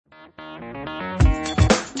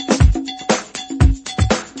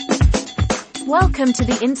Welcome to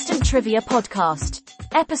the Instant Trivia Podcast,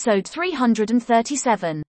 episode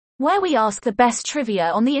 337, where we ask the best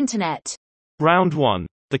trivia on the internet. Round 1.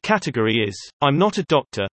 The category is, I'm not a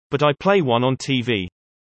doctor, but I play one on TV.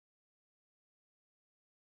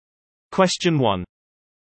 Question 1.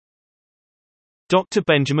 Dr.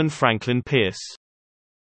 Benjamin Franklin Pierce.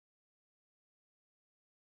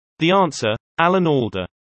 The answer, Alan Alda.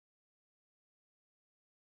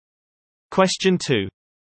 Question 2.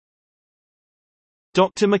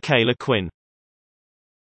 Dr. Michaela Quinn.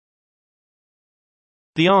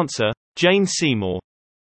 The answer, Jane Seymour.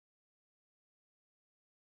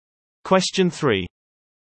 Question 3.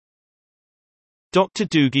 Dr.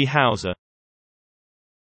 Doogie Howser.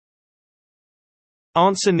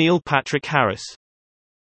 Answer, Neil Patrick Harris.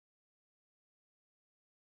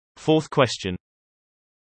 Fourth question.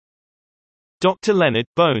 Dr. Leonard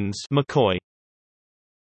Bones McCoy.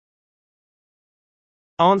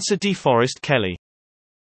 Answer, DeForest Kelley.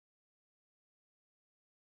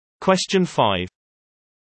 Question 5.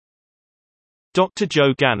 Dr.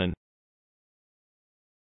 Joe Gannon.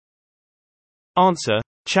 Answer,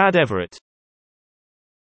 Chad Everett.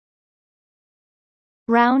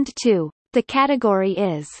 Round 2. The category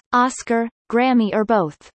is Oscar, Grammy or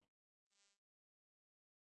both.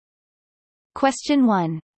 Question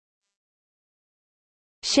 1.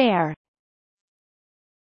 Cher.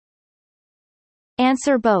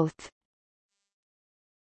 Answer, both.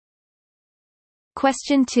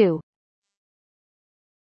 Question 2.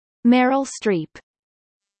 Meryl Streep.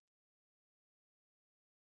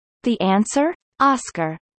 The answer,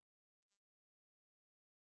 Oscar.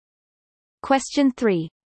 Question 3.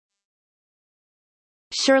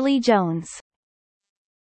 Shirley Jones.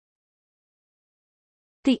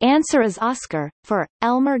 The answer is Oscar, for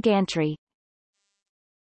Elmer Gantry.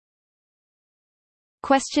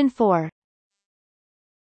 Question 4.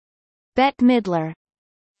 Bette Midler.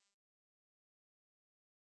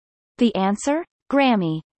 The answer,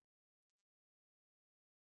 Grammy.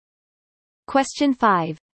 Question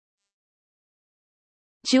 5.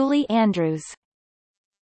 Julie Andrews.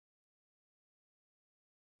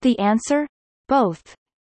 The answer, both.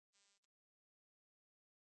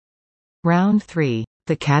 Round 3.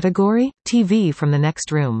 The category, TV from the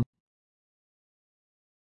next room.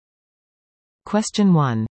 Question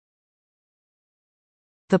 1.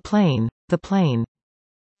 The plane, the plane.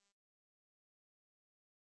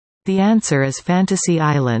 The answer is Fantasy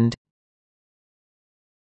Island.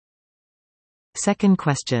 Second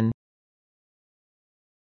question.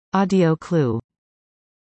 Audio clue.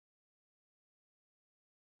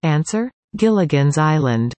 Answer, Gilligan's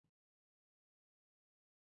Island.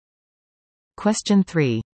 Question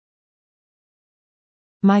 3.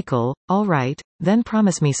 Michael, all right, then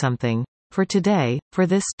promise me something. For today, for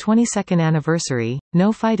this 22nd anniversary,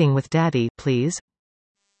 no fighting with Daddy, please.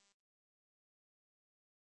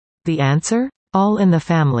 The answer? All in the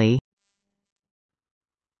Family.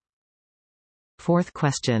 Fourth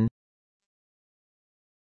question.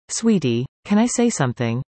 Sweetie, can I say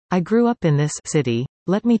something? I grew up in this city,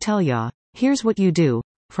 let me tell ya. Here's what you do.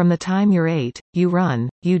 From the time you're 8, you run,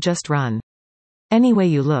 you just run. Any way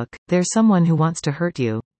you look, there's someone who wants to hurt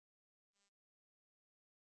you.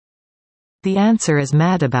 The answer is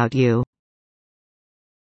Mad About You.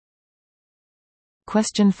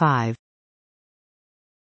 Question 5.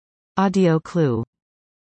 Audio clue.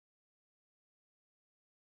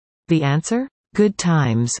 The answer? Good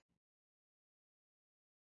Times.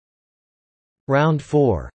 Round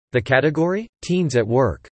 4. The category, Teens at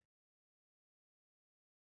Work.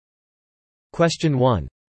 Question 1.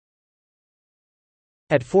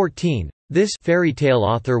 At 14, this fairy tale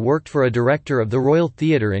author worked for a director of the Royal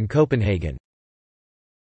Theatre in Copenhagen.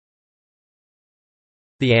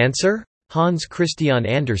 The answer? Hans Christian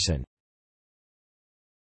Andersen.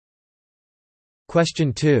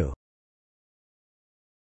 Question 2.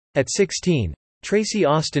 At 16, Tracy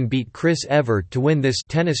Austin beat Chris Evert to win this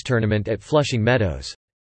tennis tournament at Flushing Meadows.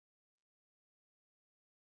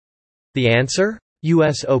 The answer?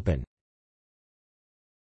 US Open.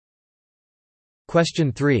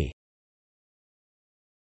 Question 3.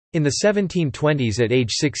 In the 1720s at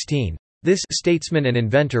age 16, this statesman and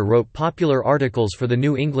inventor wrote popular articles for the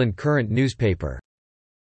New England Current newspaper.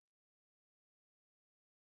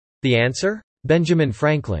 The answer? Benjamin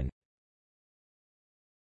Franklin.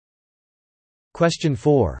 Question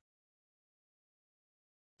 4.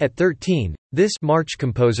 At 13, this march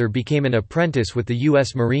composer became an apprentice with the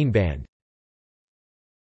U.S. Marine Band.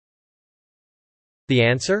 The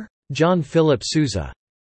answer? John Philip Sousa.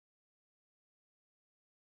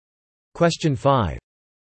 Question 5.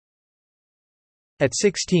 At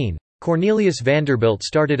 16, Cornelius Vanderbilt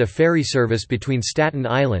started a ferry service between Staten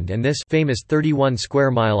Island and this famous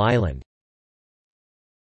 31-square-mile island.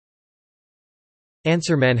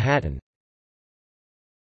 Answer: Manhattan.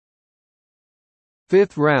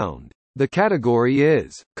 Fifth round. The category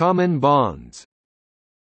is common bonds.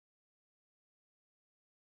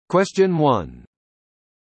 Question 1.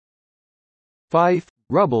 Fife,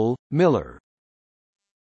 Rubble, Miller.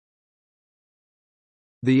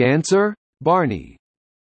 The answer: Barney.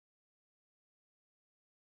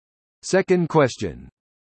 Second question.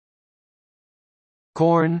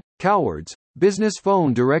 Corn, Cowards, business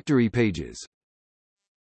phone directory pages.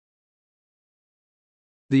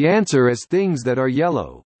 The answer is things that are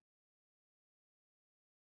yellow.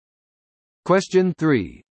 Question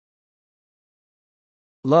 3.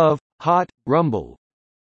 Love, Hot, Rumble.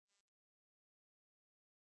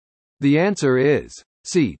 The answer is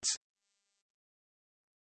seats.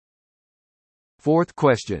 Fourth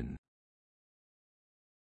question.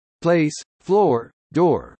 Place, Floor,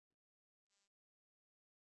 Door.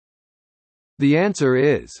 The answer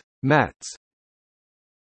is mats.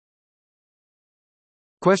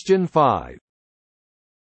 Question 5.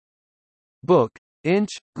 Book,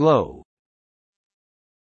 Inch, Glow.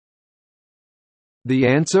 The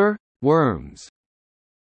answer: worms.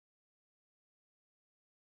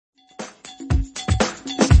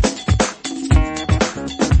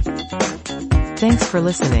 Thanks for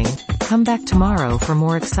listening. Come back tomorrow for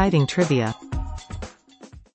more exciting trivia.